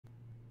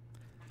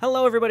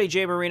Hello everybody,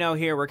 Jayborino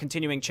here. We're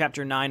continuing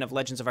Chapter 9 of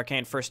Legends of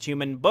Arkain First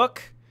Human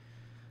book.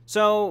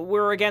 So,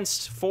 we're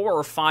against 4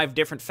 or 5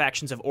 different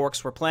factions of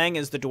orcs. We're playing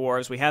as the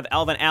dwarves. We have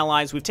elven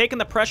allies. We've taken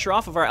the pressure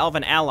off of our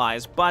elven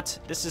allies, but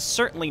this is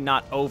certainly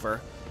not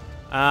over.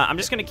 I'm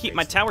just going to keep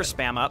my tower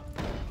spam up.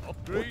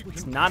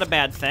 It's not a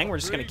bad thing. We're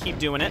just going to keep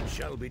doing it.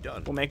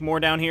 We'll make more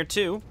down here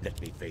too.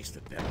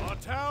 Our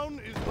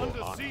town is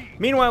under siege.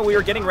 Meanwhile, we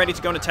are getting ready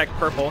to go and attack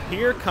purple.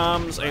 Here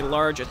comes a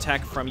large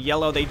attack from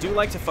yellow. They do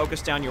like to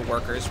focus down your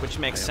workers, which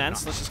makes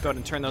sense. Let's just go ahead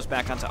and turn those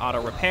back onto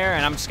auto repair,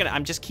 and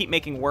I'm just keep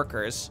making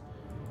workers.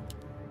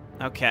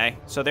 Okay,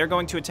 so they're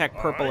going to attack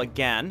purple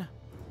again.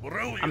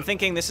 I'm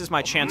thinking this is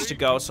my chance to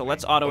go, so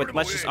let's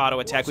just auto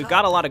attack. We've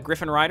got a lot of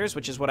Griffin Riders,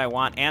 which is what I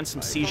want, and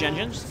some siege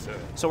engines.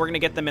 So we're gonna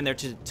get them in there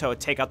to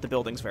take out the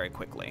buildings very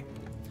quickly.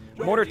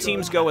 Mortar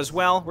teams go as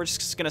well. We're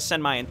just gonna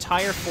send my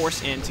entire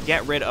force in to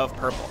get rid of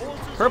purple.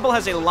 Purple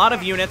has a lot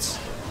of units,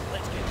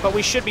 but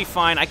we should be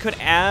fine. I could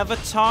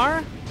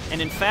avatar,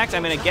 and in fact,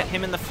 I'm gonna get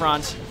him in the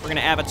front. We're gonna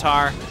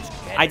avatar.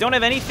 I don't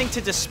have anything to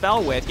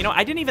dispel with. You know,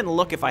 I didn't even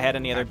look if I had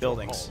any other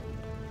buildings.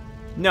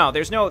 No, I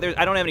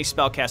don't have any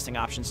spellcasting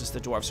options as the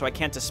dwarf, so I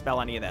can't dispel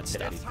any of that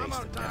stuff.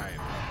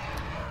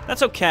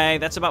 That's okay.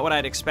 That's about what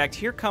I'd expect.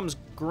 Here comes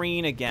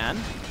green again.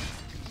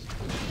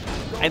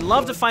 I'd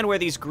love to find where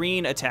these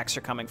green attacks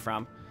are coming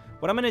from.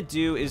 What I'm going to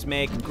do is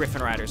make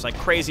Griffin Riders, like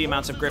crazy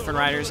amounts of Griffin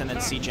Riders, and then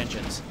siege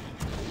engines.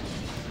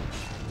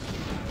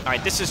 All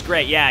right, this is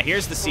great. Yeah,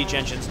 here's the siege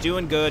engines.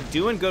 Doing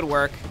good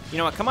work. You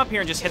know what? Come up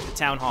here and just hit the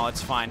town hall.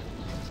 It's fine.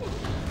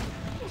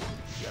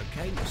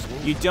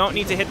 You don't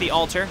need to hit the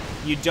altar.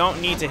 You don't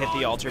need to hit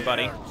the altar,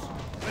 buddy.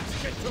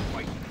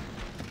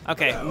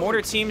 Okay,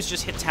 mortar teams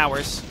just hit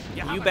towers.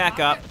 You back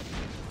up.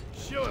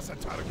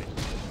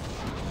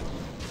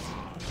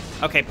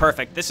 Okay,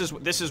 perfect. This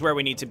is where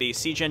we need to be.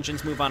 Siege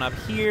engines move on up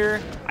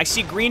here. I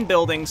see green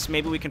buildings.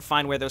 Maybe we can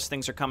find where those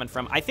things are coming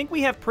from. I think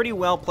we have pretty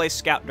well placed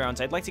scout drones.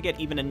 I'd like to get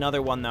even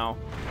another one though.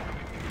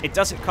 It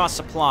doesn't cost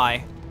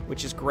supply,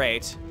 which is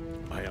great.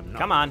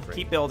 Come on,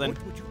 keep building.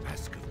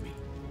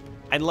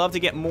 I'd love to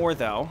get more,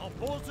 though.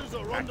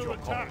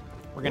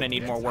 We're going to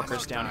need more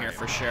workers down here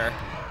for sure.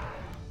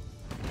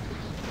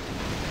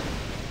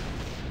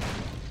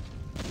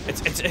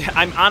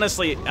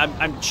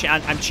 I'm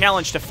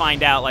challenged to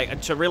find out,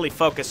 like, to really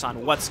focus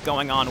on what's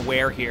going on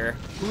where here.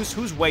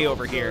 Who's way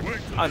over here?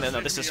 Oh, no,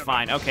 this is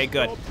fine. Okay,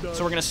 good.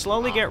 So we're going to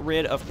slowly get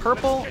rid of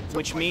purple,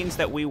 which means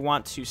that we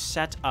want to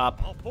set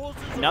up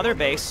another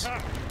base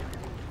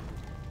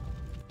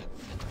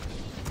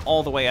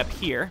all the way up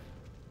here.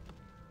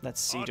 Let's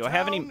see, do I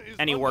have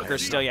any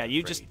workers still? Yeah,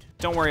 you just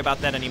don't worry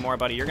about that anymore,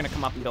 buddy. You're going to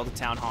come up and build a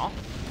town hall.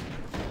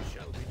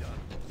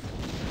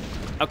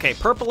 Okay,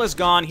 purple is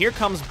gone. Here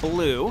comes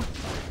blue.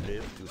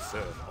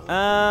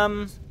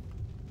 I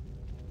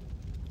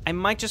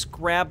might just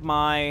grab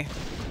my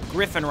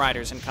Griffin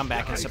Riders and come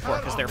back and support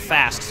because they're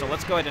fast. So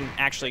let's go ahead and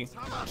actually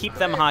keep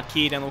them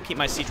hotkeyed, and we'll keep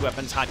my siege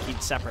weapons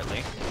hotkeyed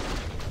separately.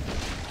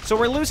 So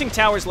we're losing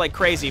towers like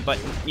crazy, but,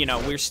 you know,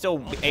 we're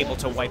still able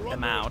to wipe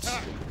them out.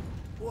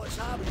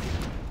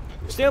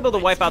 Still able to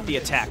wipe out the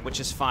attack, which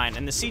is fine,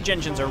 and the siege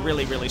engines are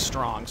really, really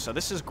strong, so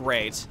this is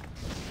great.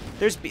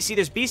 There's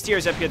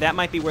bestiaries up here. That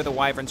might be where the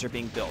wyverns are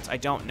being built. I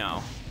don't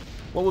know.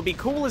 What would be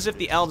cool is if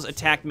the elves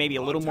attacked maybe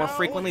a little more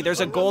frequently. There's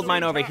a gold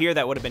mine over here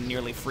that would have been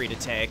nearly free to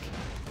take.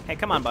 Hey,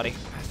 come on, buddy.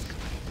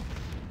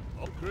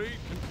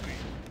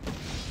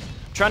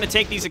 Trying to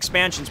take these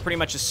expansions pretty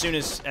much as soon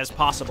as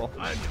possible.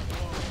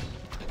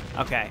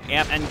 Okay,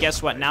 yep, and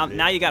guess what?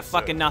 Now you got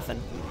fucking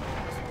nothing.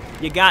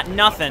 You got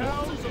nothing.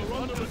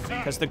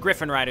 Because the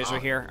Griffin Riders are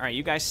here. All right,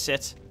 you guys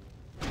sit.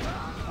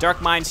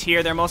 Dark Mine's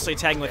here. They're mostly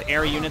attacking with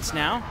air units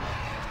now.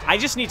 I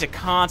just need to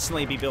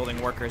constantly be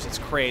building workers. It's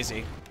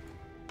crazy.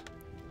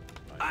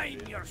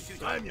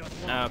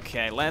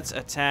 Okay, let's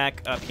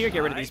attack up here.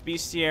 Get rid of these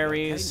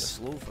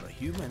bestiaries.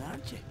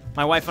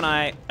 My wife and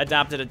I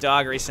adopted a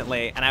dog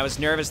recently, and I was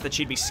nervous that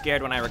she'd be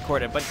scared when I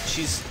recorded, but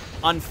she's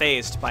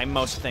unfazed by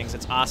most things.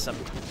 It's awesome.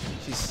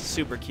 She's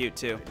super cute,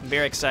 too. I'm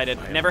very excited.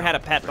 Never had a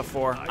pet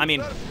before. I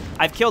mean,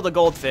 I've killed a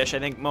goldfish. I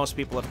think most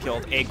people have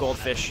killed a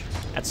goldfish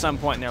at some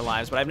point in their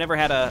lives, but I've never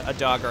had a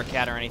dog or a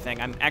cat or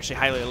anything. I'm actually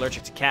highly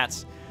allergic to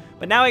cats.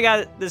 But now I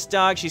got this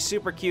dog. She's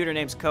super cute. Her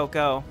name's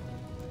Coco.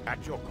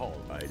 At your call,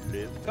 I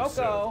live.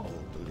 Coco.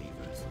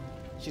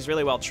 She's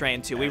really well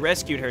trained, too. We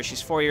rescued her.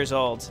 She's 4 years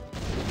old.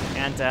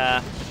 And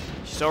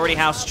she's already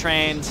house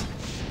trained.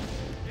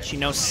 She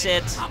knows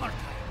sit.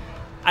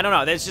 I don't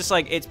know. There's just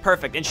like, it's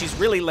perfect. And she's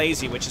really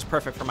lazy, which is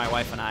perfect for my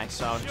wife and I.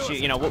 So,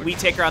 she, you know, we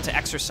take her out to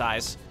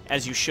exercise,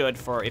 as you should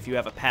for if you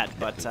have a pet.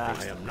 But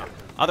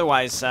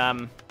otherwise,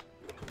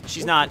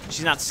 she's not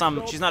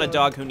a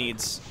dog who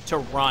needs to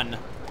run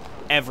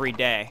every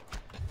day.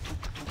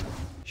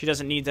 She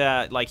doesn't need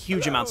like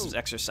huge amounts of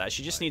exercise.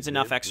 She just needs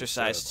enough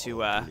exercise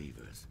to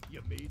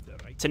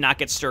not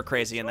get stir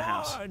crazy in the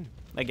house.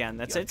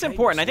 Again, it's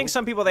important. I think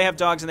some people, they have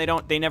dogs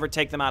and they never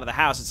take them out of the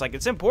house. It's like,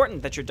 it's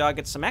important that your dog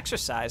gets some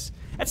exercise.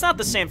 It's not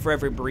the same for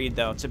every breed,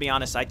 though. To be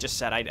honest, I just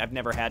said I've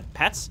never had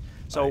pets,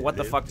 so what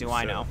the fuck do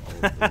I know?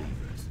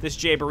 This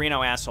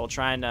Jayborino asshole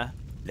trying to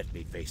Let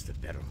me face the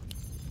peril.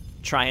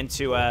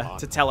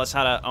 to tell us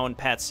how to own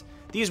pets.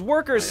 These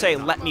workers say,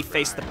 "Let me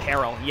face the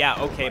peril." Yeah,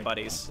 okay,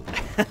 buddies.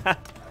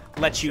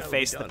 Let you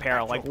face the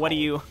peril. Like, what do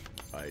you?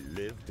 I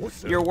live.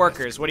 Your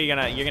workers. What are you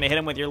gonna? You're gonna hit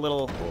them with your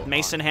little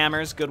mason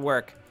hammers? Good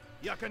work.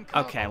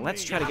 Okay,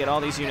 let's try to get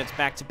all these units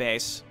back to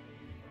base.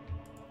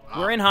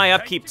 We're in high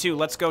upkeep too.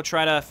 Let's go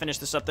try to finish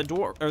this up.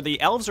 The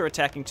elves are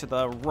attacking to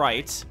the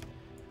right,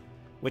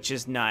 which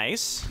is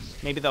nice.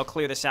 Maybe they'll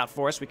clear this out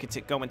for us. We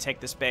could go and take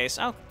this base.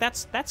 Oh,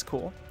 that's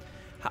cool.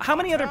 How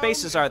many other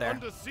bases are there?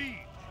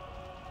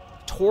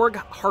 Torg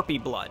Harpy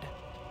Blood.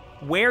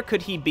 Where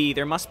could he be?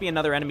 There must be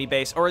another enemy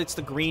base, or it's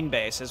the green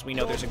base, as we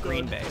know there's a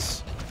green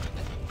base.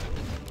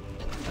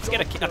 Let's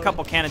get a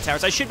couple cannon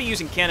towers. I should be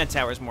using cannon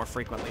towers more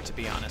frequently, to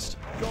be honest.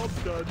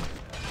 Job's done.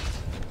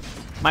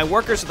 My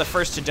workers are the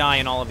first to die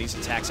in all of these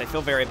attacks. I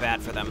feel very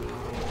bad for them.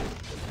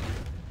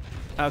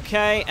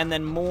 Okay, and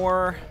then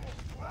more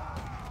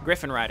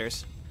Griffin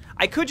Riders.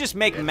 I could just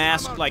make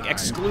mass, like,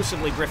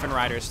 exclusively Griffin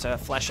Riders to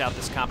flesh out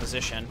this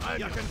composition.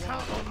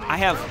 I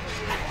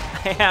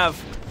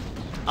have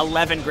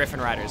 11 Griffin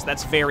Riders.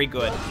 That's very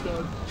good.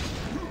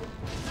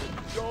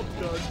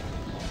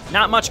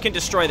 Not much can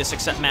destroy this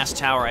except mass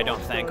tower, I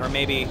don't think, or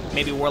maybe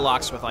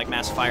warlocks with like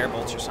mass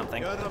firebolts or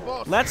something.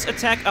 Let's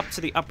attack up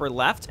to the upper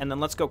left, and then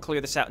let's go clear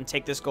this out and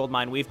take this gold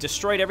mine. We've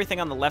destroyed everything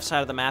on the left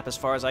side of the map as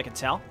far as I can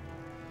tell,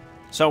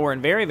 so we're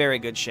in very, very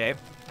good shape.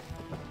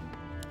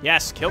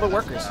 Yes, kill the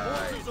workers.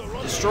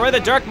 Destroy the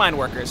dark mine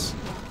workers.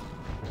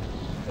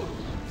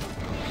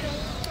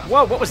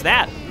 Whoa, what was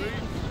that?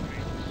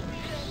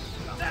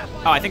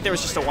 Oh, I think there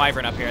was just a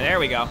wyvern up here. There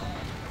we go.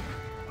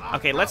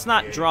 Okay, let's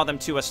not draw them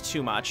to us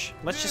too much.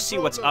 Let's just see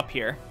what's up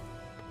here.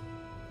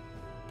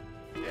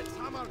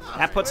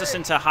 That puts us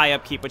into high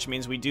upkeep, which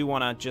means we do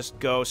want to just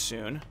go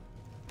soon.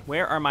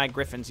 Where are my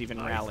griffins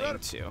even rallying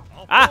to?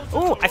 Ah!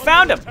 Ooh, I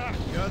found him!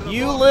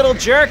 You little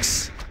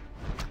jerks!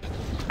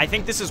 I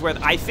think this is where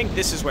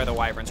the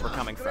wyverns were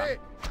coming from.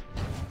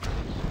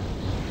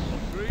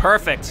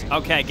 Perfect.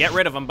 Okay, get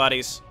rid of them,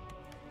 buddies.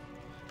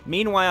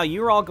 Meanwhile,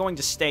 you're all going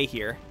to stay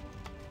here.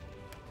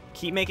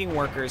 Keep making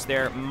workers.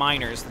 They're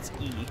miners. That's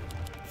E.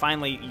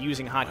 Finally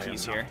using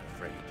hotkeys here.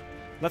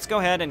 Let's go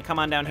ahead and come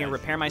on down here,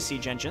 repair my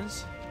siege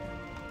engines.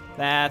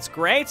 That's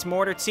great.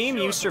 Mortar team,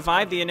 you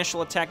survived the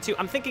initial attack too.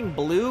 I'm thinking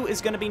blue is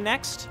going to be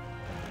next.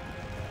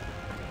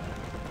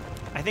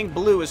 I think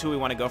blue is who we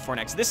want to go for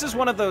next. This is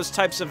one of those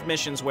types of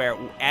missions where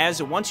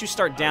once you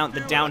start down the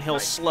downhill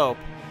slope,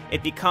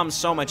 it becomes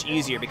so much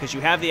easier because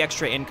you have the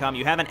extra income,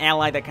 you have an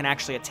ally that can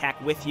actually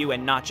attack with you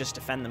and not just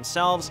defend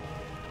themselves.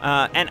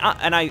 And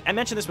I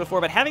mentioned this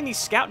before, but having these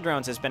scout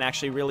drones has been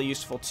actually really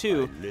useful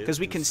too, because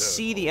we can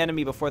see the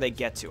enemy before they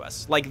get to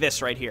us. Like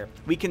this right here.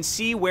 We can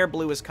see where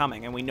blue is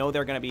coming, and we know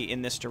they're going to be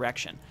in this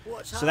direction.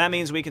 So that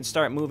means we can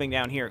start moving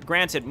down here.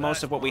 Granted,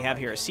 most of what we have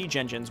here are siege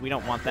engines. We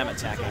don't want them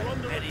attacking.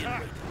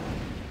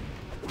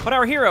 But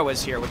our hero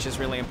is here, which is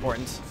really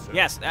important.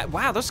 Yes,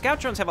 wow, those scout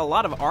drones have a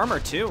lot of armor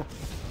too.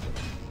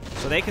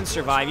 So they can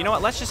survive. You know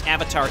what, let's just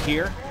avatar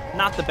here.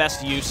 Not the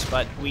best use,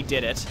 but we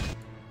did it.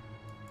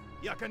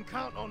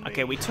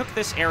 Okay, we took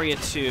this area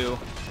too.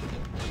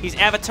 He's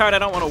avatared, I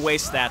don't want to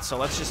waste that, so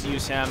let's just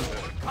use him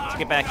to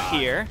get back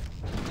here.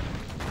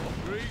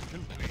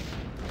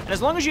 And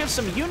as long as you have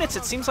some units,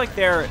 it seems like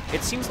their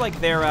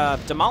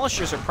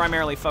demolishers are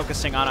primarily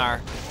focusing on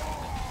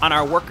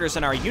our workers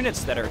and our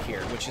units that are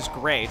here, which is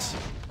great.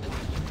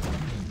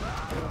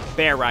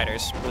 Bear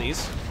riders,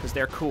 please, because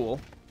they're cool.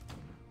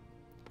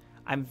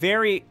 I'm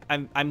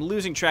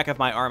losing track of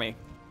my army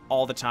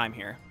all the time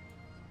here.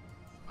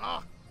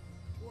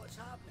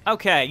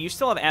 Okay, you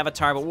still have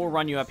Avatar, but we'll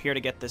run you up here to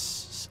get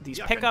these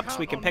pickups.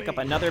 We can pick up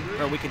another,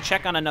 or we can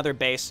check on another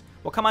base.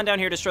 We'll come on down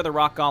here to destroy the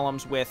rock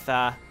golems with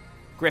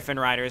Griffin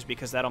Riders,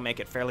 because that'll make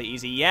it fairly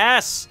easy.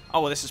 Yes!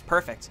 Oh, well, this is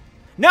perfect.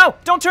 No!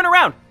 Don't turn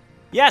around!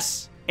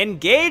 Yes!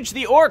 Engage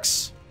the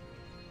orcs!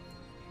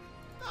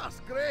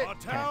 Okay,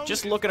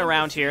 just looking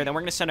around here, then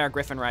we're going to send our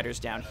Griffin Riders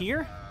down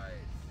here.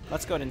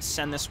 Let's go ahead and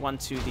send this one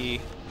to the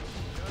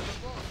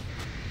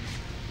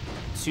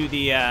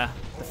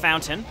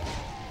fountain.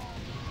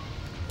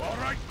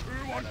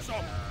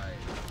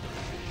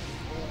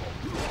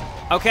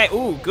 Okay,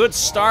 ooh, good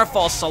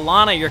Starfall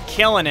Solana, you're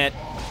killing it.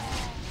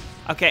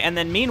 Okay, and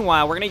then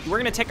meanwhile, we're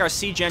gonna take our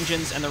siege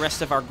engines and the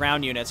rest of our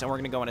ground units, and we're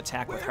gonna go and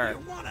attack with her.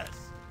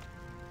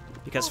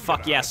 Because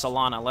fuck yeah,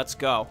 Solana, let's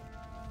go.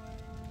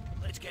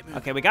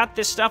 Okay, we got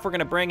this stuff. We're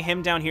gonna bring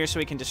him down here so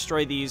we can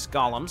destroy these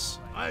golems.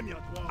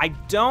 I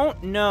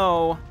don't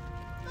know.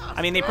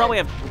 I mean, they probably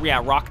have,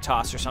 yeah, rock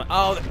toss or something.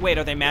 Oh, wait,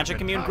 are they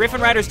magic immune? Griffin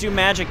Riders do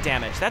magic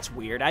damage. That's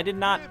weird. I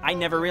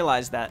never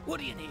realized that. What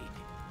do you need?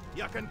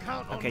 You can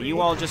count on okay,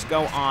 you all just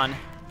go on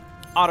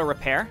auto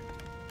repair.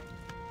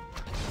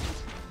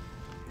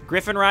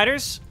 Griffin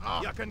Riders,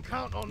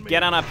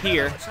 get on up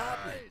here.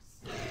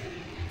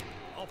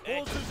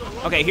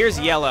 Okay, here's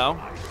yellow.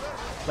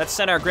 Let's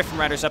send our Griffin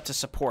Riders up to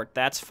support.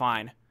 That's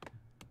fine.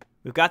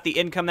 We've got the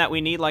income that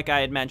we need, like I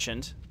had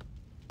mentioned.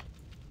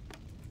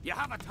 You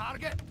have a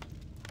target?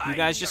 You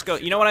guys just go.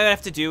 You know what I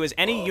have to do is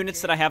any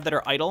units that I have that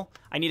are idle,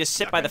 I need to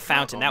sit by the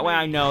fountain. That way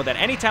I know that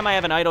anytime I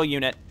have an idle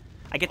unit,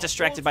 I get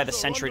distracted by the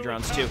sentry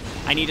drones too.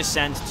 I need to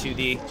send to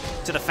the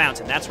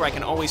fountain. That's where I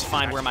can always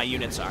find where my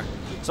units are.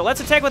 So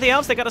let's attack with the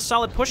elves. They got a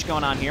solid push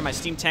going on here. My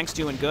steam tank's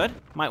doing good.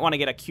 Might want to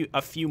get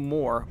a few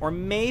more, or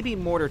maybe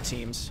mortar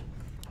teams.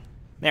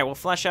 There, we'll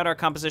flesh out our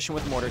composition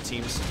with mortar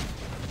teams.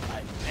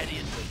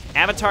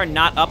 Avatar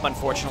not up,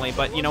 unfortunately,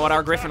 but you know what?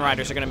 Our Griffin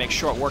Riders are going to make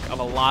short work of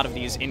a lot of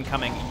these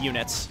incoming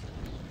units.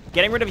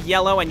 Getting rid of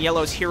yellow and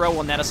yellow's hero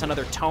will net us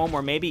another tome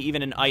or maybe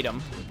even an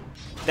item.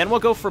 Then we'll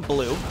go for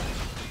blue.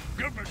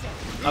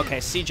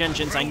 Okay, siege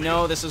engines, I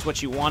know this is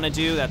what you want to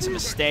do. That's a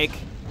mistake.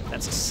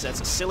 That's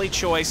a silly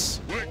choice.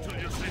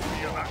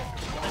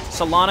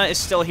 Solana is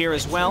still here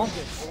as well.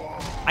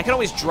 I could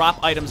always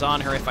drop items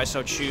on her if I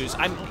so choose.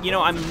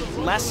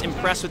 I'm less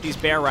impressed with these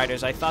bear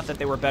riders. I thought that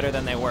they were better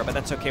than they were, but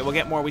that's okay. We'll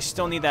get more. We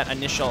still need that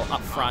initial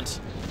upfront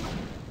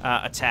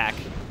attack.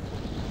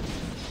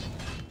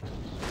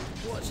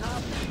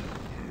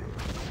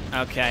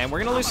 Okay, and we're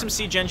gonna lose some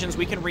siege engines.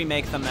 We can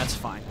remake them. That's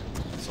fine.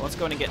 So let's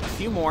go and get a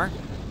few more.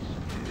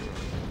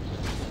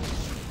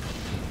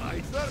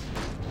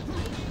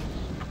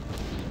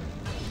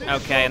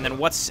 Okay, and then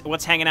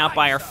what's hanging out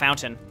by our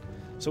fountain?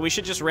 So we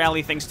should just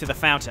rally things to the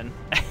fountain.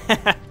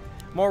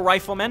 More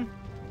riflemen.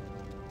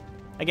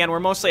 Again, we're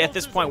mostly at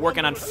this point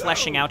working on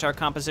fleshing out our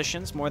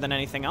compositions more than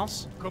anything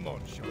else. Come on,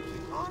 Shorty.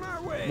 On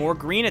our way. More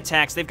green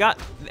attacks. They've got,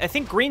 I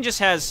think green just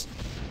has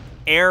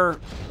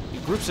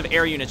groups of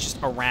air units just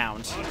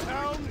around.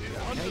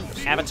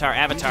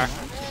 Avatar.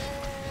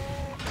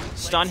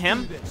 Stun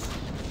him.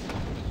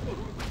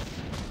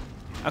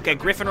 Okay,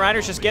 Griffin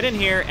Riders, just get in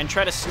here and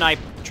try to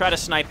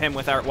snipe him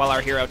with while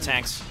our hero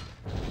tanks.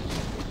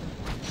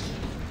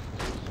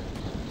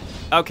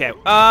 Okay.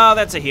 Oh,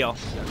 that's a heal.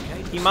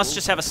 He must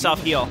just have a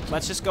self-heal.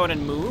 Let's just go ahead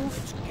and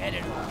move.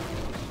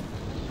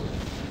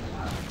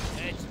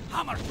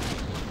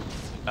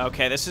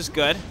 Okay, this is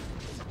good.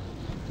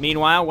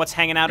 Meanwhile, what's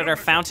hanging out at our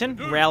fountain?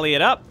 Rally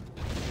it up.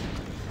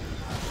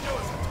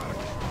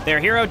 Their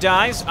hero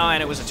dies. Oh,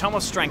 and it was a tome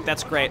of strength.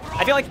 That's great.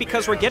 I feel like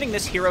because we're getting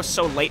this hero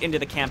so late into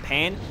the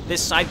campaign,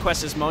 this side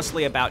quest is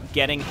mostly about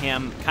getting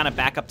him kind of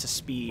back up to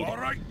speed.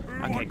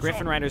 Okay,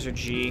 Griffin Riders are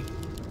G.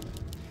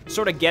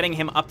 Sort of getting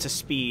him up to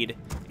speed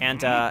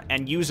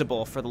and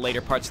usable for the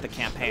later parts of the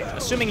campaign,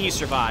 assuming he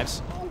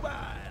survives.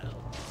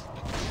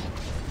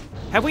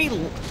 Have we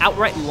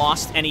outright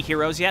lost any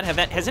heroes yet?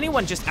 Has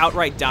anyone just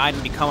outright died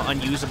and become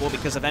unusable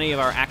because of any of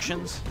our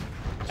actions?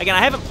 Again, I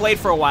haven't played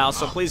for a while,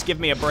 so please give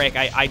me a break.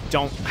 I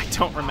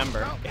don't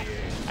remember.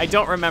 I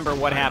don't remember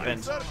what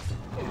happened.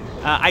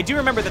 I do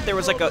remember that there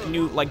was like a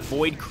new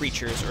void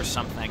creatures or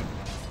something.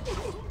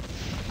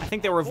 I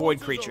think there were void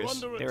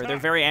creatures. They're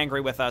very angry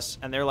with us,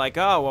 and they're like,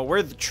 oh well,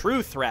 we're the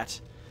true threat.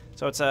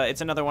 So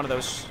it's another one of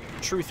those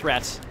true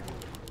threats.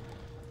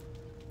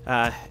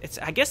 I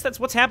guess that's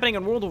what's happening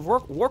in World of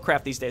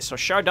Warcraft these days. So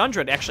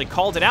Shardundred actually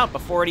called it out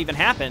before it even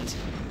happened.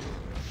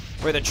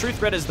 Where the true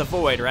threat is the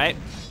void, right?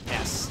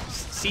 Yes.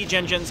 Siege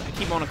engines. I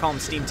keep wanting to call them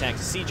steam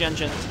tanks. Siege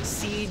engines.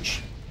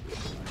 Siege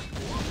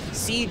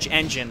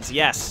engines.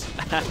 Yes.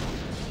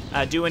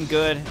 Doing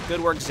good.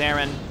 Good work,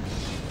 Zarin.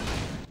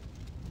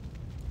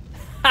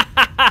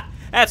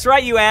 That's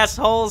right, you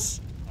assholes.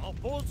 Our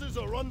forces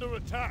are under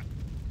attack.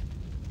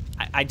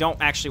 I don't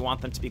actually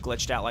want them to be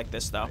glitched out like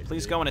this, though.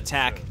 Please go and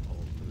attack.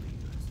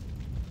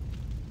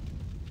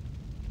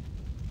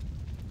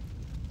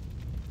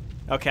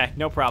 Okay,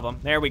 no problem.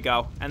 There we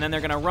go. And then they're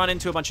going to run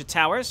into a bunch of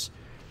towers.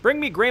 Bring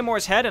me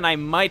Greymoor's head, and I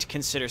might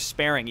consider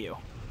sparing you.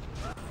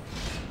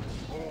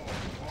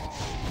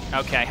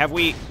 Okay, have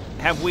we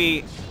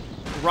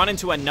run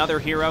into another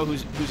hero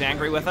who's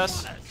angry with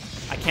us?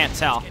 I can't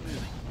tell.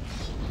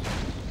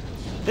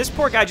 This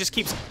poor guy just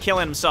keeps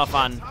killing himself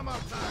on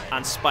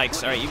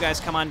spikes. All right, you guys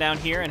come on down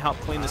here and help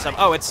clean this up.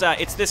 Oh, it's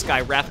this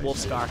guy, Wrath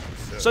Wolfscar.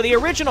 So the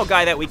original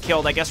guy that we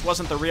killed, I guess,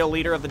 wasn't the real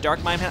leader of the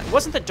Darkmine clan. It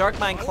wasn't the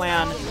Darkmine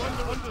clan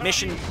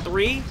mission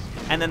 3,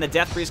 and then the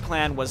Death Breeze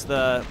clan was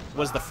the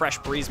Fresh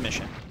Breeze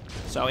mission.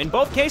 So in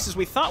both cases,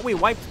 we thought we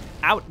wiped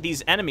out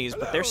these enemies,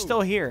 but they're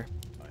still here.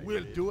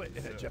 We'll do it.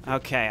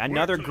 Okay,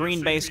 another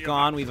green base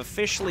gone. We've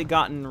officially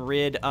gotten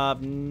rid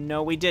of...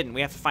 No, we didn't.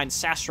 We have to find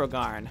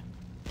Sastrogarn.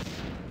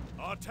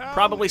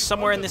 Probably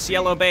somewhere in this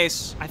yellow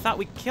base. I thought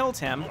we killed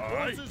him.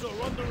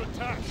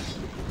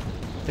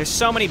 There's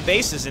so many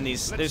bases in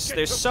these.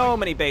 There's so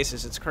many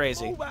bases. It's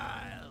crazy.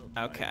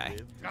 Okay.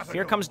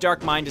 Here comes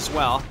Dark Mind as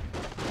well.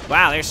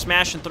 Wow, they're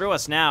smashing through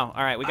us now.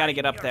 All right, we got to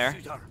get up there.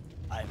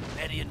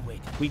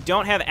 We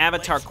don't have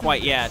Avatar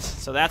quite yet,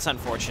 so that's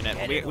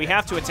unfortunate. We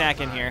have to attack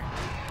in here.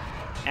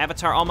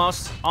 Avatar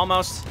almost.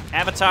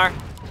 Avatar.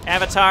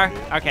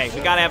 Okay,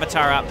 we got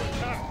Avatar up.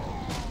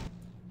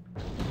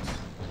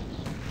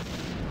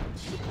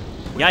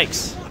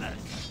 Yikes.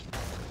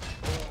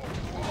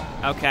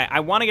 Okay, I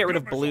want to get rid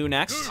of blue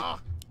next.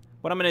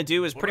 What I'm going to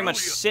do is pretty much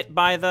sit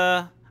by the...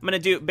 I'm going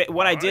to do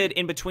what I did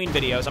in between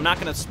videos. I'm not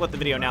going to split the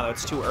video now, though.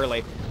 It's too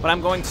early. But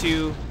I'm going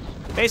to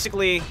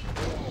basically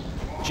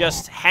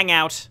just hang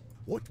out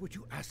What would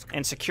you ask?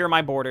 and secure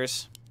my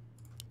borders.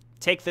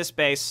 Take this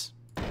base.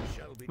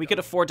 We could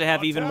afford to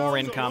have even more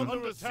income.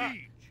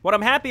 What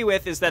I'm happy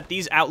with is that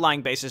these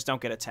outlying bases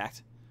don't get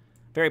attacked.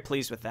 Very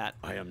pleased with that.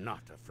 I am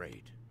not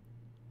afraid.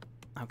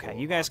 Okay,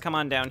 you guys come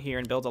on down here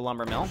and build a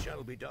lumber mill.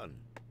 Shall be done.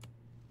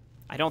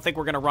 I don't think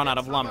we're going to run out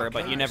of lumber,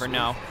 but you never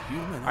know.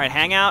 All right,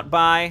 hang out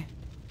by...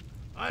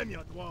 I'm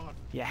your dwarf.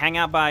 Yeah, hang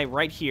out by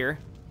right here.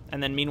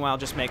 And then meanwhile,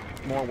 just make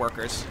more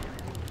workers.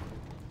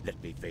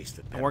 Let me face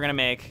the And we're going to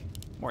make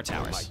more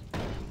towers.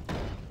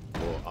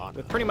 For honor,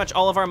 With pretty much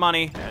all of our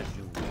money, as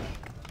you wish.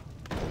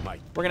 For my,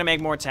 we're going to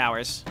make more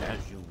towers.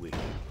 as you wish.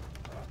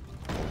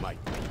 For my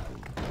people.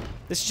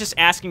 This is just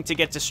asking to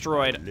get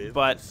destroyed,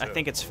 but I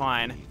think it's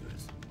fine.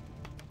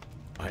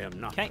 I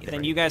am not. Okay,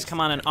 then you guys come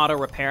on and auto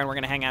repair, and we're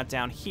going to hang out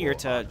down here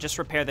to just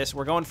repair this.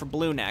 We're going for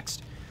blue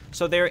next.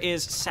 So there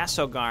is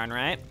Sassogarn,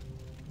 right?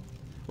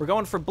 We're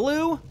going for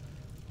blue,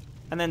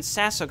 and then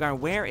Sassogarn.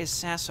 Where is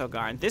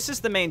Sassogarn? This is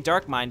the main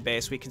Darkmind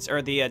base,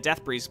 or the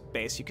Deathbreeze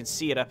base. You can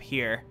see it up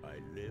here. I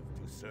live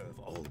to serve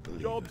all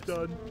believers. Job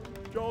done.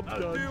 Job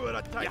done. Do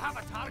it, you have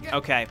a target?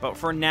 Okay, but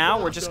for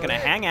now, we're just going to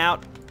hang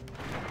out.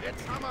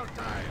 It's hammer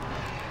time.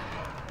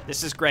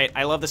 This is great.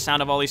 I love the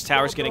sound of all these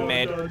towers getting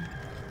made.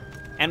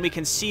 And we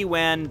can see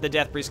when the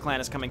Deathbreeze clan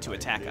is coming to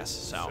attack us.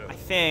 So I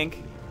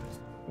think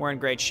we're in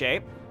great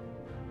shape.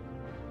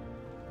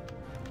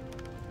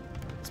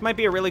 This might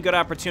be a really good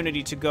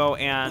opportunity to go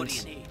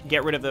and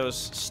get rid of those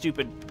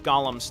stupid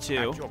golems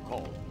too.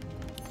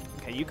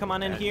 Okay, you come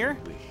on in here.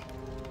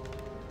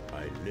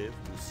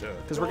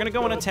 Because we're going to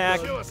go and attack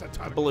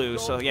blue.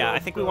 So yeah, I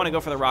think we want to go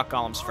for the rock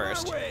golems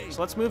first.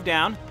 So let's move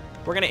down.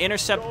 We're going to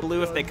intercept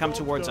blue if they come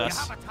towards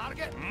us.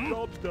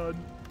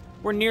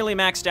 We're nearly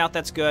maxed out,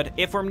 that's good.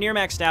 If we're near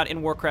maxed out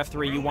in Warcraft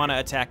 3, you want to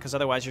attack, because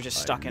otherwise you're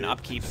just stuck in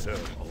upkeep.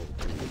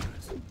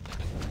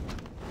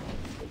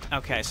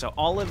 Okay, so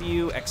all of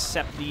you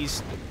except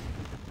these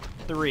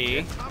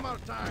three.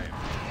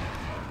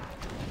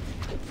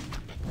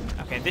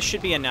 Okay, this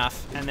should be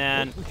enough. And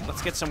then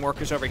let's get some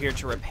workers over here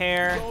to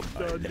repair.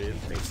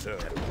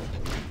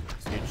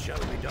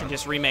 And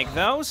just remake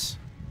those.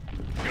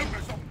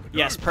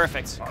 Yes,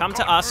 perfect. Come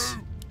to us.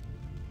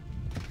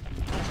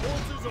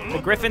 The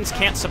Griffins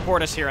can't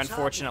support us here,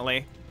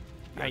 unfortunately.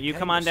 All right, you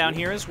come on down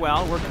here as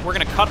well. We're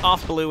going to cut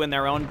off blue in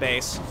their own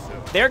base.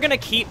 They're going to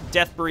keep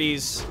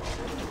Deathbreeze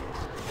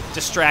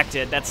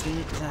distracted. That's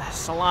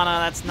Solana.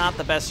 That's not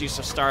the best use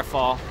of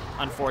Starfall,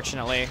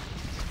 unfortunately.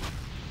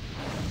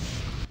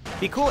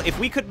 Be cool if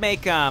we could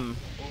make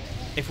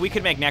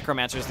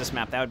necromancers this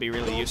map. That would be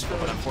really useful,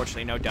 but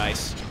unfortunately, no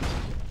dice.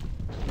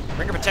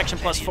 Bringer Protection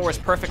 +4 is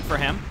perfect for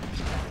him.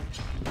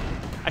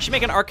 I should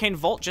make an Arcane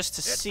Vault just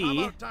to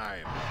see I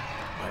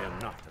am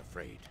not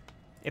afraid.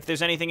 if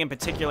there's anything in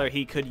particular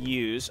he could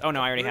use. Oh,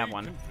 no, I already have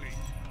one.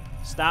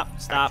 Stop,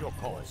 stop.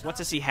 What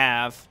does he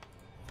have?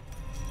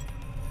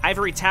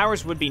 Ivory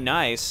Towers would be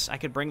nice. I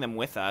could bring them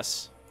with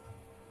us.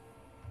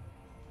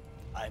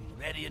 I'm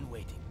ready and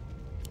waiting.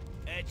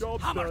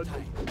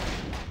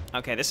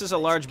 Okay, this is a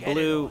large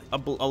blue, a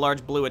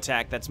large blue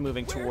attack that's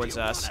moving towards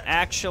us.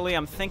 Actually,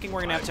 I'm thinking we're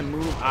gonna have to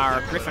move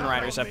our Griffin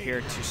Riders up here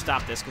to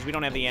stop this because we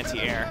don't have the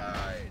anti-air.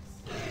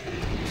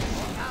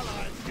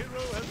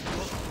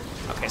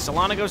 Okay,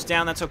 Solana goes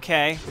down. That's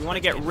okay. We want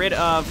to get rid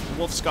of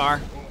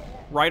Wolfscar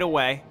right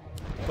away.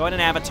 Go ahead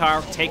and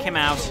Avatar, take him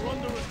out.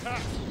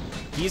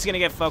 He's gonna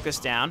get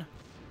focused down.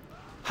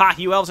 Ha!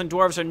 You elves and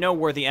dwarves are no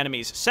worthy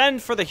enemies.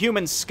 Send for the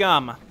human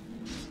scum.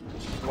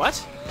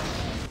 What?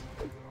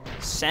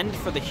 Send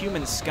for the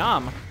human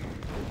scum.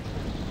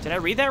 Did I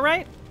read that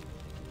right?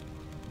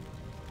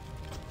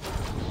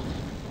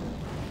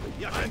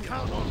 You can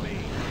count on me.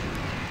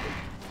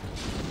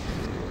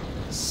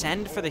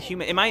 Send for the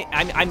human. Am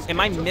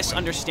I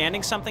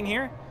misunderstanding something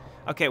here?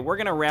 Okay, we're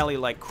gonna rally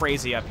like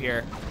crazy up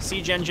here.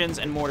 Siege engines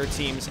and mortar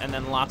teams, and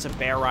then lots of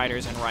bear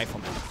riders and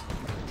riflemen.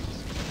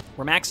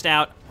 We're maxed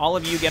out. All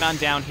of you get on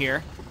down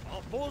here.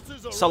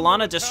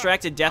 Solana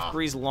distracted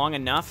Deathbreeze long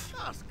enough.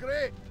 That's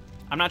great.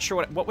 I'm not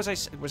sure what was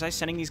I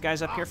sending these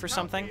guys up here for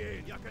something?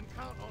 You can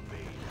count on me.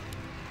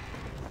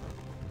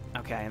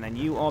 Okay, and then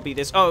you all be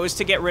this. Oh, it was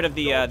to get rid of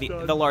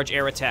the large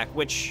air attack,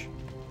 which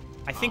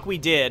I think we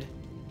did.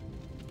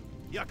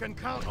 You can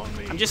count on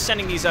me. I'm just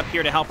sending these up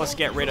here to help us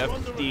get rid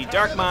of the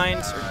Dark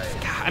Minds.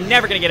 God, I'm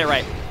never gonna get it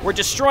right. We're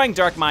destroying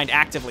Dark Mind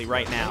actively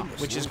right now,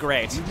 which is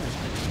great.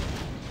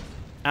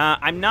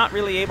 I'm not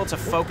really able to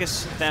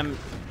focus them.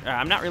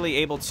 I'm not really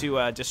able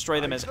to destroy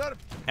them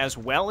as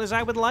well as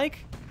I would like,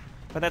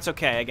 but that's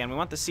okay. Again, we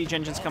want the siege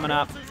engines coming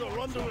up.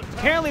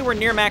 Apparently, we're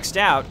near maxed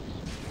out.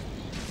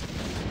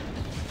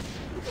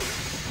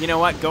 You know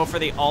what? Go for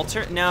the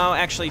altar. No,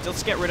 actually,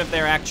 let's get rid of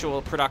their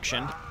actual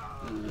production.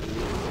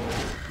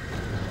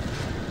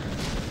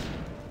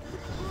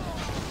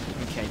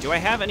 Okay, do I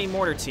have any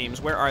mortar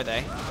teams? Where are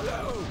they?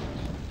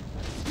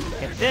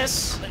 Hit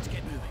this.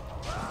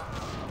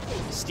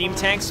 Steam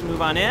tanks,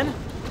 move on in.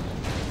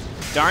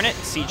 Darn it,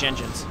 siege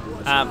engines.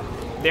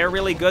 They're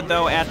really good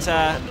though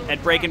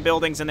at breaking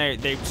buildings, and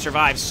they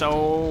survive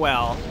so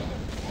well.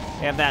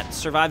 They have that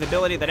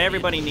survivability that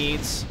everybody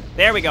needs.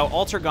 There we go.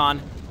 Altar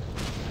gone.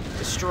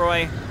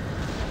 Destroy.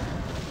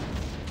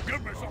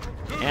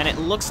 And it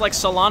looks like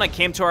Solana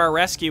came to our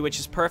rescue, which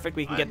is perfect.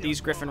 We can get these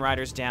Griffin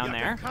Riders down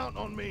there. Count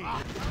on me.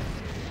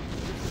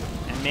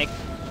 And make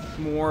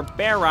more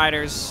Bear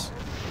Riders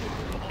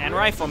and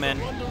Riflemen.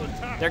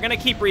 They're going to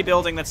keep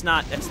rebuilding. That's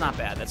not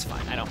bad. That's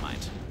fine. I don't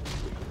mind.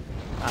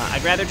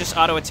 I'd rather just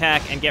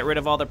auto-attack and get rid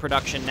of all the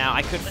production now.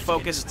 I could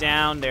focus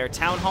down their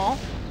Town Hall.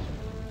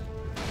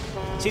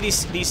 See,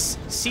 these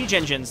siege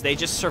engines, they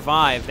just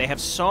survive. They have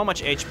so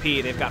much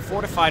HP. They've got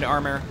fortified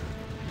armor.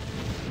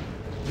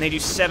 And they do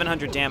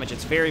 700 damage.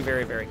 It's very,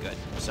 very, very good.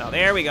 So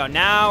there we go.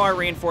 Now our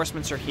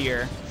reinforcements are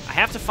here. I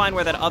have to find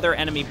where that other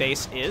enemy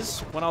base is.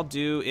 What I'll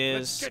do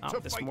is... Oh,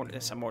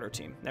 it's a mortar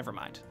team. Never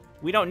mind.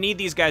 We don't need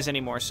these guys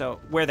anymore,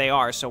 so where they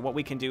are. So what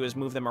we can do is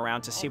move them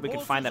around to see if we can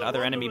find that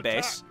other enemy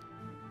base.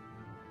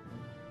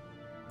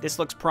 This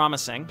looks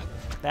promising.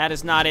 That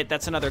is not it.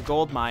 That's another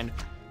gold mine.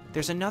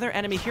 There's another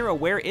enemy hero.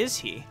 Where is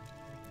he?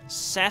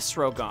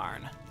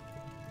 Sasrogarn.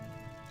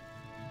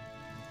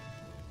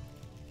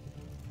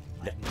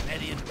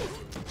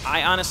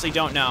 I honestly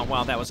don't know.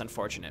 Well, that was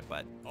unfortunate,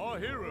 but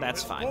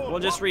that's fine.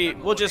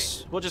 We'll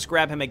just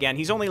grab him again.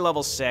 He's only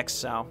level 6,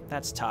 so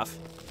that's tough.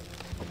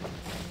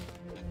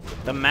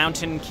 The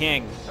Mountain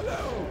King.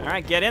 All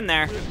right, get in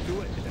there.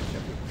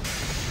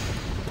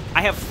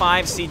 I have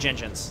 5 siege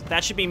engines.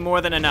 That should be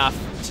more than enough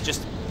to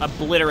just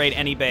obliterate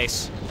any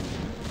base.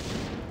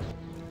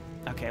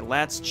 Okay,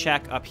 let's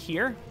check up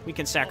here. We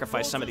can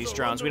sacrifice some of these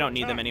drones. We don't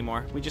need them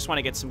anymore. We just want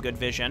to get some good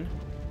vision.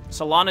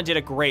 Solana did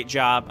a great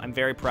job. I'm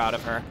very proud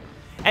of her.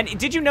 And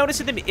did you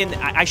notice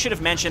I should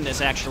have mentioned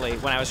this actually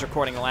when I was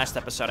recording the last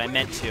episode. I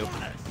meant to.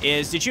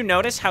 Did you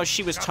notice how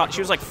she was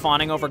like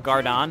fawning over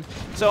Gardon?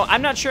 So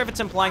I'm not sure if it's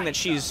implying that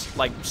she's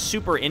like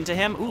super into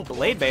him. Ooh,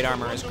 blade bait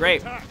armor is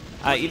great.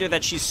 Either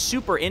that she's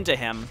super into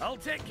him. I'll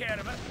take care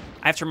of it.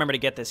 I have to remember to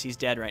get this. He's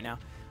dead right now.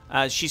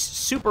 She's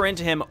super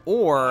into him,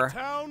 or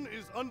town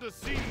is under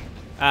siege.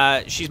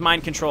 She's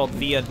mind controlled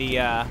via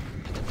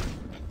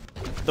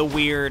the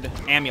weird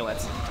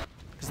amulet.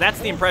 Because that's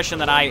the impression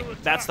that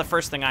that's the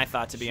first thing I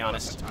thought, to be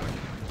honest.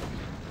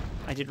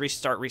 I did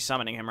start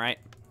resummoning him, right?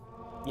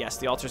 Yes,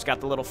 the altar's got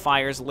the little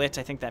fires lit.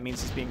 I think that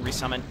means he's being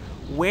resummoned.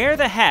 Where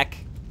the heck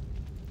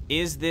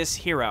is this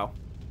hero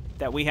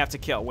that we have to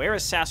kill? Where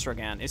is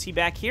Sasrogan? Is he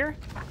back here?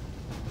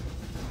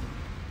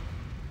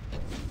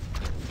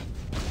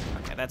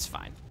 Okay, that's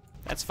fine.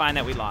 That's fine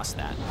that we lost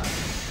that.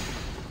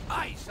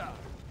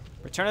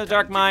 Return of the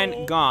Dark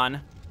Mine,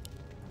 gone.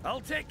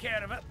 I'll take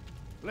care of it.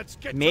 Let's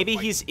get Maybe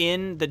he's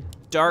in the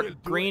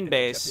dark green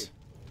base.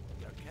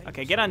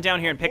 Okay, get on down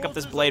here and pick up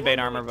this blade bait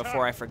armor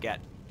before I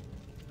forget.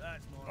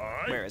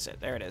 Where is it?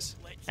 There it is.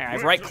 All right,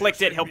 I've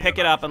right-clicked it. He'll pick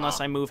it up unless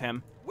I move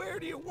him. Where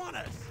do you want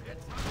us?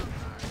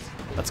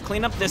 Let's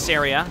clean up this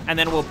area, and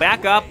then we'll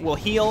back up, we'll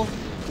heal,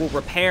 we'll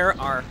repair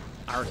our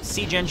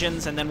siege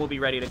engines, and then we'll be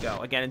ready to go.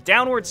 Again, a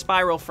downward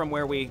spiral from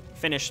where we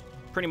finished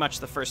pretty much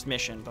the first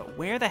mission, but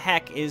where the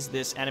heck is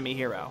this enemy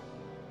hero?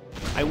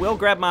 I will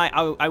grab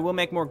I will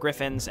make more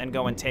griffins and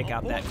go and take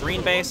out that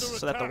green base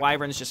so that the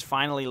wyverns just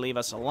finally leave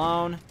us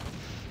alone.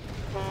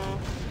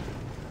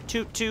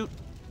 Toot toot.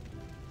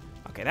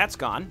 Okay, that's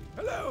gone.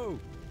 Hello.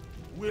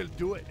 We'll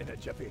do it in a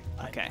jiffy.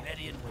 Okay.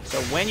 So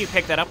when you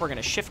pick that up, we're going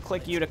to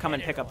shift-click you to come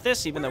and pick up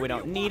this, even though we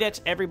don't need it.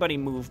 Everybody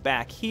move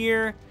back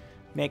here.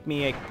 Make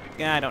me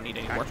a... I don't need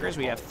any workers.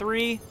 We have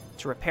 3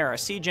 to repair our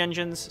siege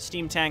engines,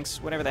 steam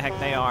tanks, whatever the heck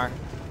they are.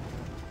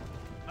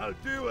 I'll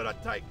do what it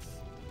takes.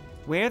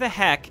 Where the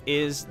heck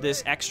is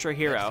this extra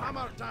hero?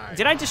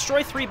 Did I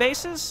destroy 3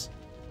 bases?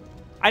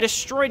 I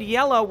destroyed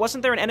yellow.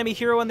 Wasn't there an enemy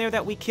hero in there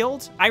that we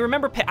killed? I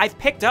remember I've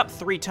picked up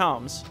 3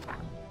 tomes.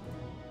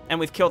 And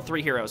we've killed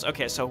 3 heroes.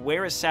 Okay, so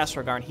where is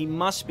Sasrogarn? He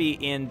must be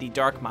in the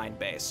Dark Mind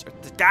base. Or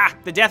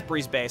the Death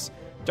Breeze base.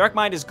 Dark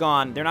Mind is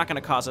gone. They're not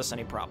going to cause us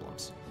any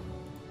problems.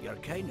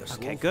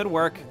 Okay, good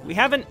work. We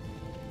haven't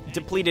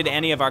depleted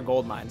any of our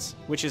gold mines,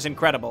 which is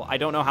incredible. I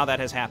don't know how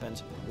that has happened.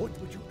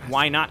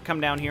 Why not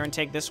come down here and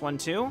take this one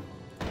too?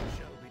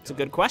 It's a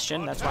good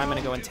question. That's why I'm going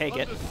to go and take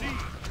it.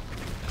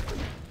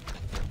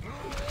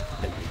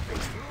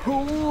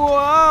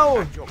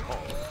 Whoa!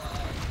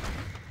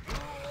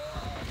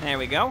 There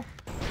we go.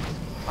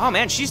 Oh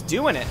man, she's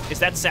doing it. Is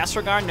that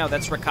Sasrogarn? No,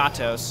 that's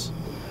Rakatos.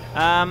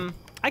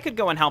 I could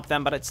go and help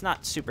them, but it's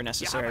not super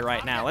necessary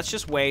right now. Let's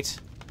just wait.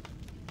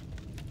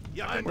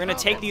 We're going to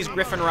take these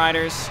Griffin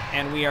Riders,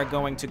 and we are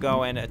going to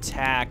go and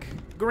attack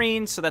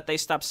green so that they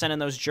stop sending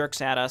those jerks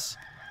at us.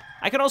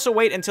 I could also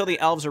wait until the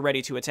elves are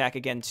ready to attack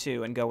again,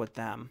 too, and go with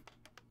them.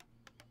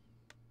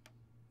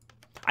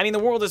 I mean, the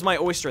world is my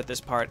oyster at this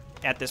point.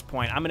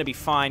 I'm going to be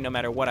fine no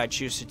matter what I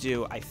choose to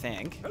do, I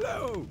think.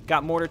 Hello.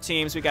 Got mortar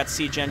teams, we got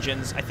siege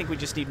engines. I think we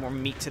just need more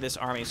meat to this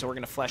army, so we're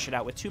going to flesh it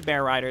out with 2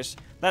 Bear Riders.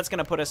 That's going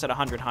to put us at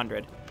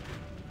 100.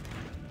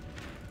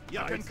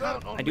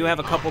 I do have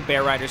a couple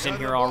Bear Riders in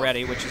here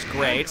already, which is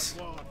great.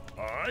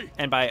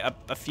 And by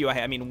a few,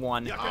 I mean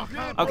 1.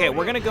 Okay,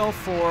 we're going to go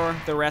for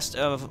the rest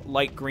of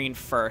light green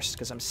first,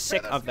 because I'm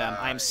sick of them.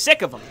 I am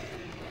sick of them.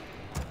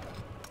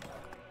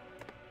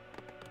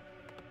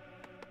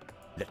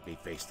 Let me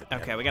face the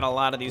Okay, we got a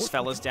lot of these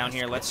fellas down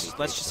here. Let's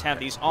just have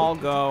these all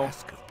go.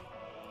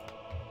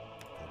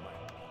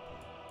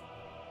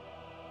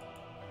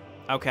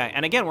 Okay,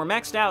 and again, we're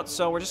maxed out,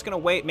 so we're just gonna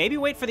wait. Maybe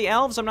wait for the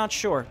elves, I'm not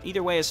sure.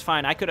 Either way is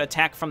fine. I could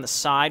attack from the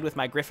side with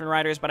my Griffin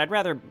Riders, but I'd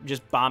rather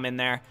just bomb in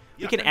there.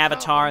 We can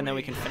Avatar, and then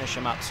we can finish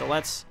him up. So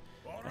let's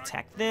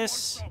attack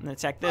this, and then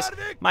attack this.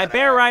 My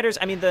Bear Riders,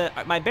 I mean,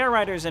 my Bear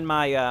Riders and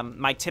my,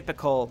 my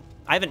typical...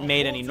 I haven't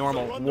made any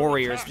normal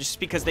warriors, just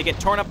because they get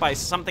torn up by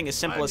something as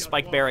simple as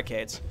spiked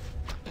barricades.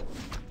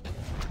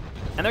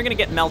 And they're gonna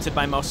get melted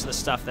by most of the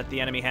stuff that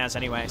the enemy has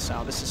anyway,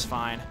 so this is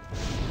fine.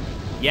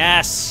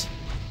 Yes!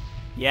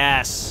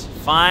 Yes,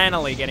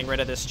 finally getting rid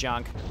of this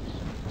junk.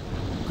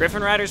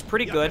 Griffin Rider's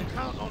pretty good.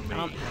 I don't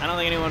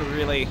think anyone would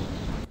really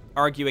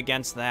argue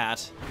against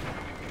that.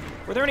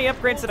 Were there any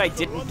upgrades that I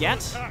didn't get?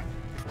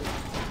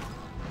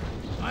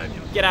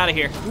 Get out of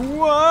here.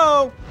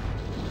 Whoa!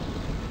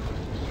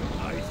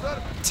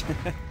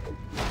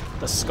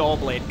 The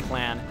Skullblade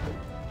clan.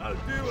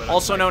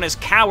 Also known as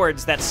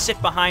cowards that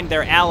sit behind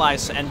their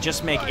allies and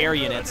just make air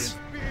units.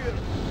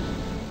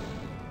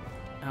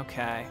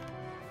 Okay.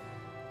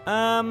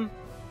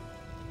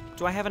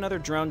 Do I have another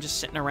drone just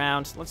sitting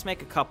around? Let's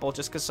make a couple,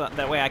 just because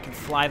that way I can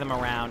fly them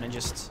around and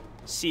just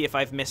see if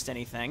I've missed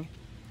anything.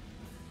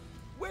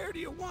 Where do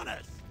you want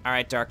us? All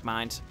right, Dark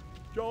Mind.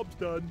 Job's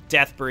done.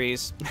 Death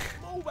Breeze.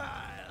 Mobile.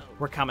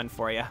 We're coming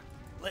for you.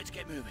 Let's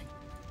get moving.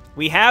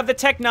 We have the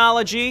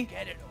technology.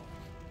 Get it on.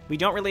 We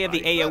don't really have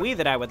the AoE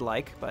that I would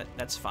like, but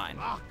that's fine.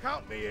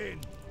 Count me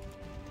in.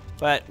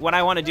 But what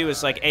I want to do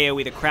is like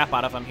AoE the crap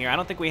out of them here. I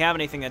don't think we have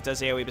anything that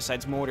does AoE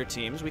besides mortar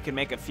teams. We can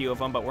make a few of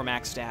them, but we're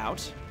maxed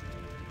out.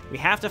 We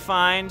have to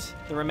find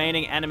the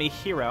remaining enemy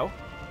hero,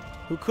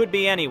 who could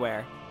be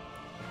anywhere.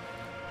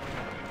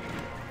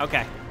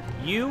 Okay,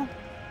 you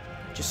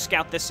just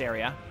scout this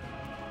area.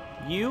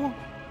 You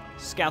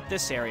scout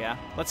this area.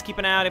 Let's keep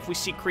an eye out if we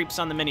see creeps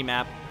on the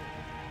minimap.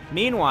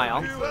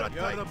 Meanwhile,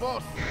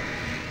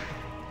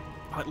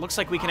 oh, it looks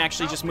like we can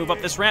actually just move up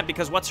this ramp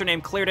because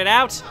what's-her-name cleared it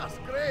out.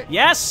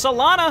 Yes,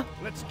 Solana!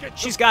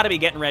 She's got to be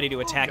getting ready to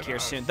attack here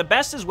soon. The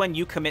best is when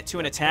you commit to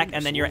an attack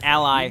and then your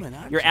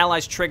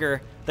allies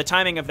trigger, the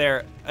timing of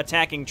their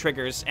attacking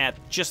triggers at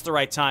just the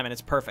right time, and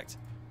it's perfect.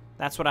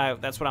 That's what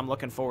I'm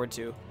looking forward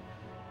to.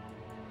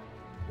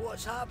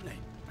 What's happening?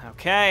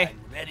 Okay.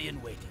 I'm ready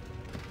and waiting.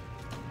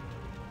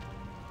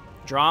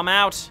 Draw them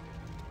out.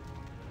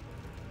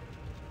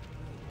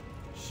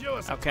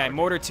 Okay,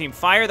 mortar team,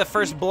 fire the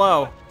first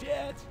blow.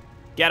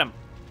 Get him.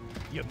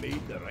 You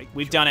made the right.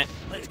 We've done it.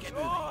 Let's get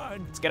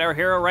moving. Let's get our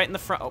hero right in the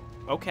front. Oh,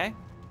 okay.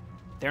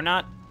 They're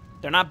not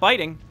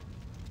biting.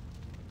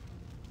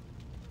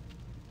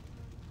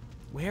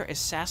 Where is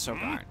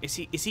Sassogarn? Is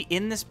he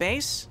in this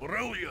base?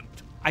 Brilliant.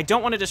 I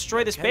don't want to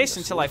destroy this base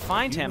until I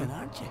find him.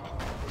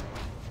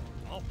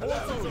 Our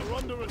forces are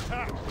under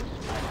attack.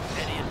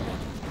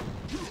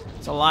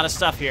 It's a lot of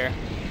stuff here.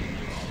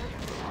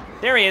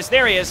 There he is,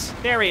 there he is,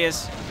 there he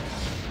is.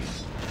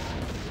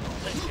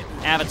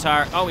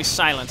 Avatar. Oh, he's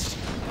silenced.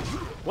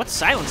 What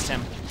silenced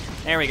him?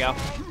 There we go.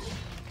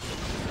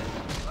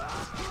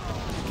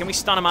 Can we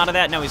stun him out of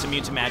that? No, he's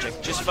immune to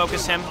magic. Just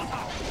focus him.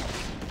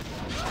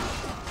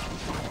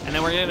 And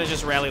then we're gonna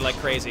just rally like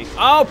crazy.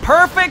 Oh,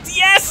 perfect!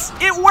 Yes!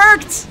 It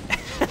worked!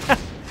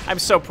 I'm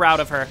so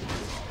proud of her.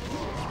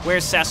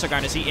 Where's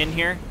Sassogarn? Is he in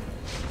here?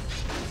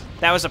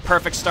 That was a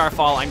perfect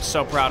starfall. I'm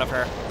so proud of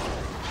her.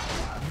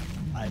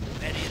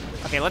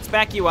 Okay, let's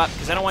back you up,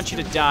 because I don't want you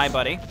to die,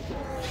 buddy.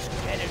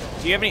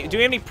 Do we have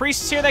any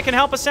priests here that can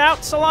help us out,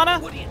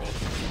 Solana?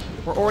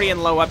 We're already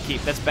in low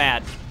upkeep. That's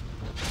bad.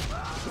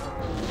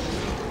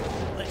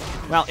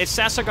 Well, if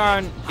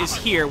Sassogarn is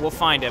here, we'll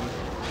find him.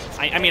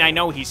 I mean, I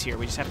know he's here.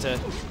 We just have to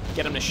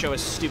get him to show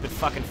his stupid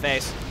fucking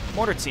face.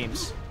 Mortar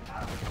teams.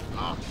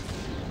 I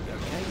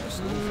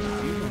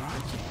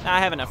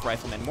have enough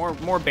riflemen.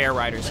 More bear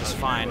riders is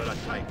fine.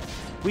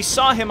 We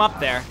saw him up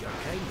there.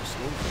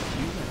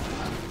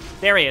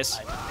 There he is.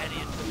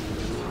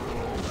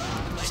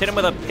 Just hit him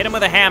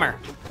with a hammer.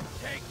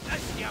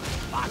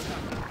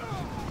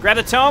 Grab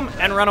the tome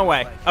and run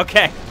away.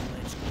 Okay.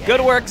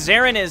 Good work.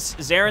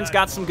 Zaren's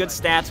got some good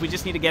stats. We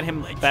just need to get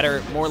him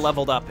better, more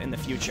leveled up in the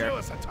future.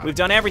 We've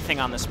done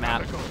everything on this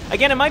map.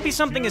 Again, it might be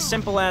something as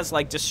simple as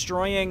like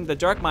destroying the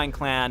Darkmind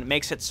clan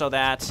makes it so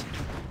that,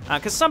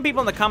 because some people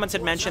in the comments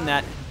had mentioned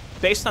that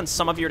based on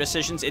some of your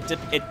decisions, it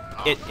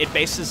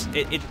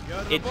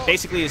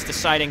basically is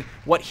deciding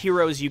what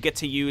heroes you get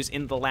to use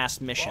in the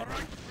last mission.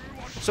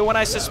 So what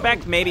I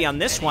suspect maybe on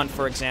this one,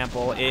 for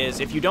example, is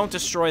if you don't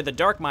destroy the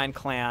Darkmind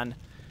clan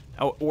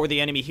or the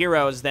enemy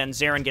heroes, then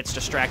Zaren gets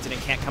distracted and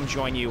can't come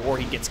join you, or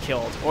he gets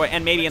killed.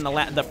 And maybe in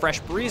the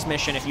Fresh Breeze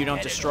mission, if you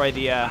don't destroy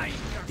the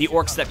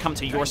orcs that come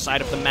to your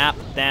side of the map,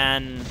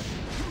 then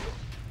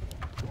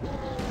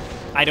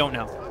I don't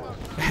know.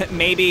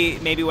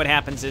 maybe what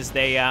happens is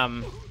they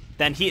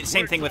then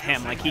same thing with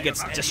him, like he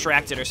gets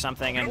distracted or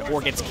something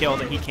or gets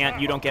killed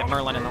and you don't get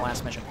Merlin in the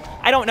last mission.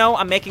 I don't know,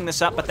 I'm making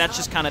this up, but that's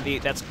just kind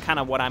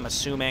of what I'm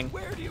assuming.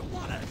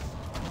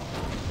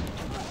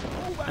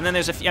 And then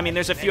there's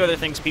a few other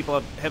things people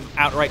have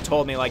outright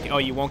told me, like, oh,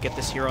 you won't get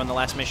this hero in the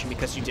last mission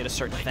because you did a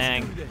certain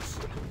thing.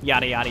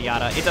 Yada, yada,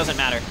 yada. It doesn't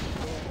matter.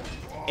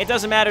 It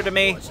doesn't matter to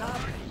me.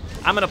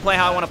 I'm going to play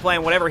how I want to play,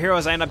 and whatever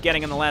heroes I end up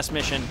getting in the last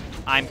mission,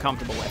 I'm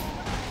comfortable with.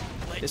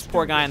 This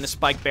poor guy in the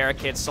spike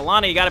barricade.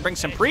 Solana, you got to bring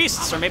some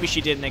priests, or maybe she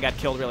did and they got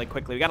killed really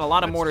quickly. We got a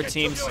lot of mortar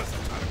teams.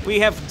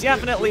 We have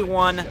definitely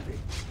won.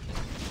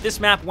 This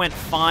map went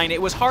fine.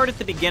 It was hard at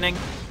the beginning,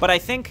 but I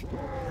think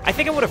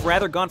I would have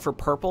rather gone for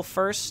purple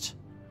first.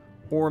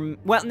 Or,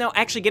 well, no,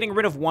 actually getting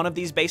rid of one of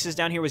these bases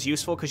down here was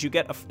useful because you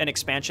get an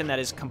expansion that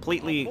is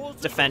completely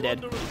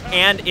defended,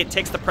 and it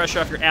takes the pressure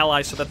off your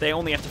allies so that they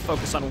only have to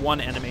focus on one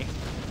enemy.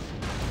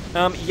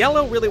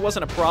 Yellow really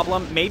wasn't a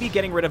problem. Maybe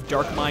getting rid of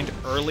Dark Mind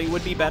early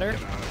would be better,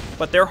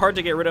 but they're hard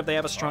to get rid of. They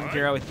have a strong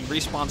hero. He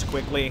respawns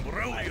quickly.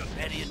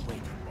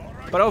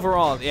 But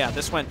overall, yeah,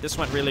 this went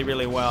really,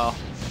 really well.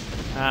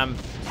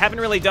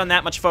 Haven't really done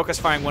that much focus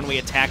firing when we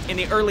attacked. In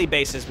the early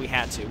bases, we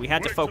had to. We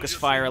had to focus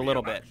fire a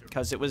little bit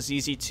because it was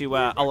easy to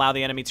allow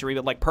the enemy to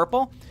rebuild. Like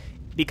purple,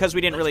 because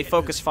we didn't really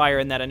focus fire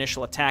in that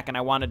initial attack, and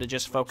I wanted to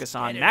just focus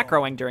on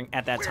macroing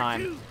at that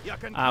time,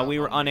 we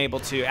were unable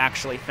to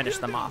actually finish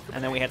them off,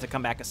 and then we had to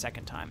come back a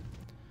second time.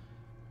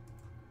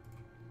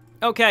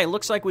 Okay,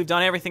 looks like we've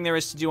done everything there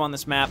is to do on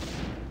this map.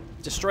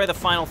 Destroy the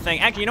final thing.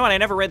 Actually, you know what? I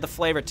never read the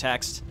flavor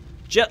text.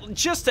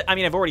 I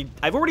mean,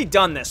 I've already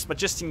done this, but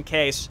just in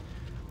case.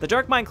 The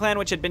Darkmind clan,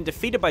 which had been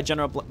defeated by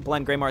General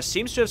Blen Greymar,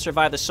 seems to have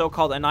survived the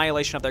so-called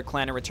annihilation of their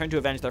clan and returned to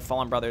avenge their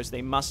fallen brothers.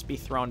 They must be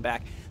thrown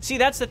back. See,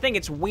 that's the thing.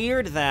 It's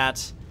weird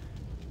that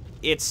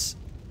it's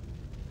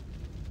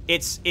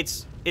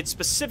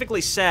specifically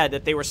said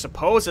that they were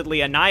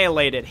supposedly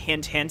annihilated.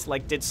 Hint, hint.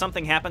 Like, did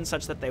something happen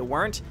such that they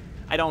weren't?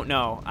 I don't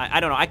know. I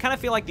don't know. I kind of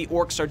feel like the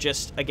orcs are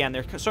just, again,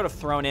 they're sort of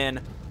thrown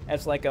in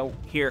as like a,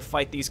 here,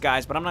 fight these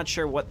guys, but I'm not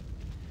sure what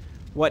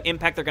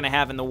impact they're going to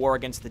have in the war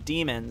against the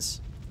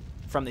demons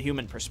from the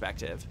human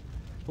perspective.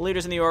 The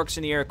leaders in the Orcs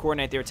in the air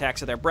coordinate their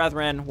attacks of their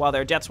brethren. While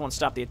their deaths won't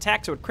stop the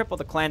attacks, it would cripple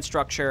the clan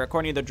structure.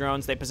 According to the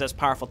drones, they possess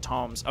powerful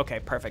tomes. Okay,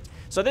 perfect.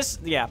 So this,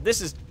 yeah,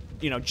 this is,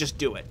 you know, just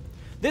do it.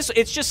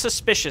 It's just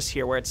suspicious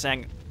here where it's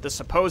saying the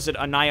supposed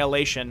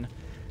annihilation.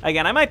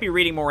 Again, I might be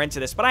reading more into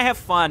this, but I have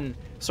fun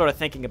sort of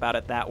thinking about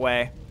it that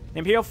way. The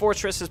Imperial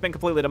Fortress has been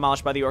completely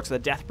demolished by the Orcs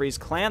of the Deathbreeze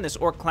clan. This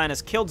Orc clan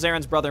has killed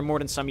Zaren's brother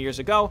Morden some years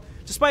ago.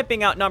 Despite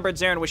being outnumbered,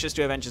 Zaren wishes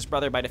to avenge his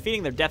brother by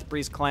defeating their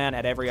Deathbreeze clan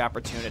at every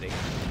opportunity.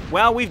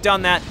 Well, we've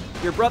done that.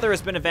 Your brother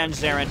has been avenged,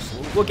 Zaren.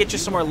 We'll get you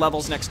some more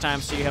levels next time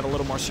so you have a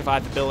little more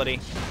survivability.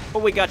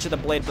 But we got you the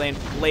Blade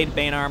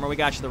Bane armor. We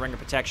got you the Ring of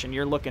Protection.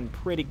 You're looking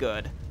pretty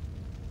good.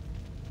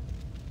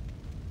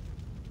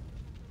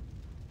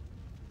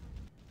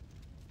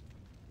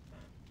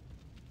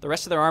 The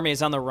rest of their army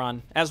is on the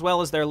run, as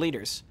well as their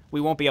leaders.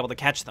 We won't be able to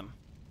catch them.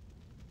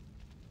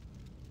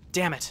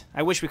 Damn it.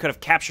 I wish we could have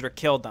captured or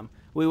killed them.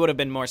 We would have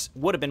been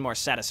more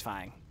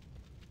satisfying.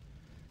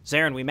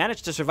 Zaren, we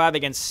managed to survive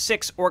against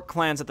 6 Orc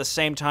clans at the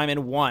same time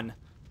and won.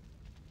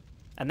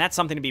 And that's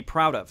something to be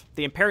proud of.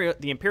 The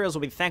Imperials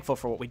will be thankful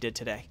for what we did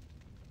today.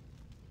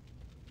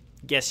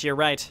 Guess you're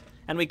right.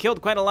 And we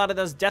killed quite a lot of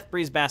those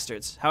Deathbreeze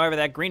bastards. However,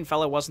 that green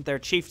fellow wasn't their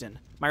chieftain.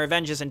 My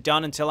revenge isn't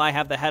done until I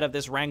have the head of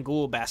this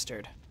Rangul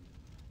bastard.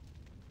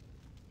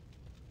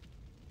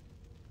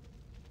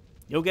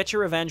 You'll get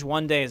your revenge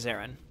one day,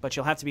 Zaren, but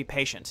you'll have to be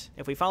patient.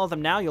 If we follow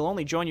them now, you'll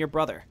only join your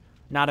brother,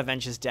 not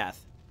avenge his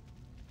death.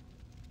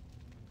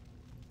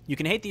 You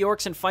can hate the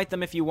Orcs and fight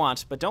them if you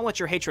want, but don't let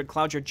your hatred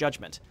cloud your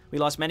judgment. We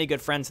lost many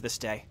good friends this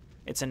day.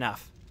 It's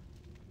enough.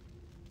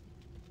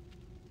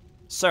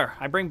 Sir,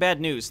 I bring bad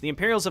news. The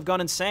Imperials have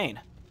gone insane.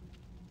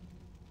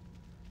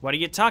 What are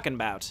you talking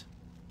about?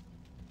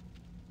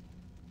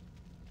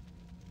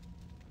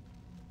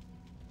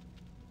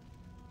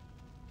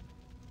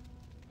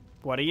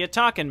 What are you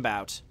talking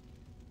about?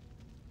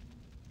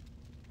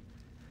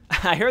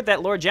 I heard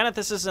that Lord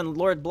Genethys and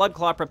Lord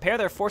Bloodclaw prepare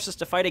their forces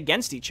to fight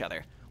against each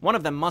other. One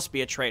of them must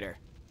be a traitor.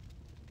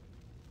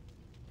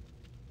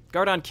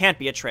 Gardon can't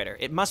be a traitor.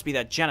 It must be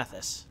that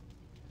Genethys.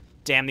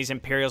 Damn these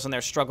Imperials and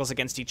their struggles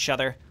against each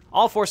other.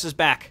 All forces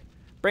back.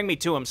 Bring me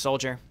to him,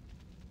 soldier.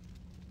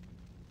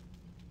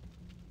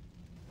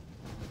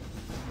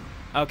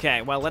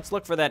 Okay, well, let's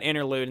look for that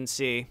interlude and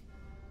see.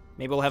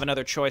 Maybe we'll have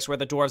another choice where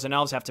the dwarves and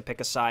elves have to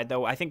pick a side,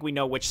 though I think we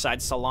know which side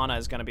Solana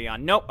is going to be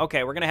on. Nope.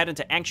 Okay, we're going to head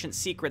into Ancient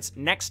Secrets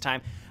next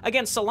time.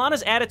 Again,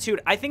 Solana's attitude,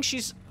 I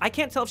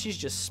can't tell if she's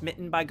just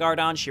smitten by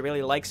Gardon. She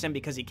really likes him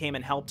because he came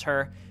and helped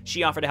her.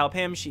 She offered to help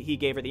him. He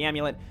gave her the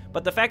amulet.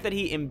 But the fact that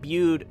he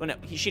imbued, well, no,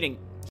 she didn't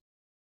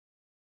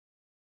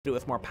do it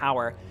with more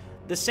power.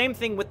 The same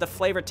thing with the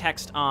flavor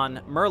text on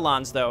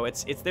Merlon's, though.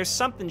 There's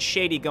something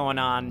shady going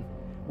on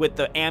with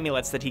the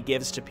amulets that he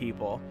gives to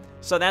people.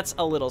 So that's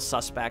a little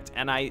suspect,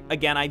 and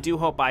I do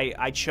hope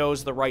I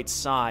chose the right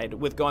side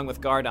with going with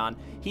Gardon.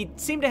 He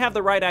seemed to have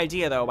the right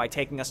idea, though, by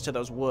taking us to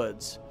those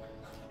woods.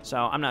 So,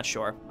 I'm not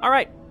sure.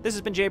 Alright, this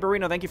has been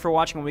JayborinoPlays. Thank you for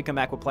watching. When we come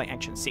back, we'll play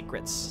Ancient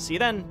Secrets. See you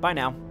then. Bye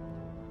now.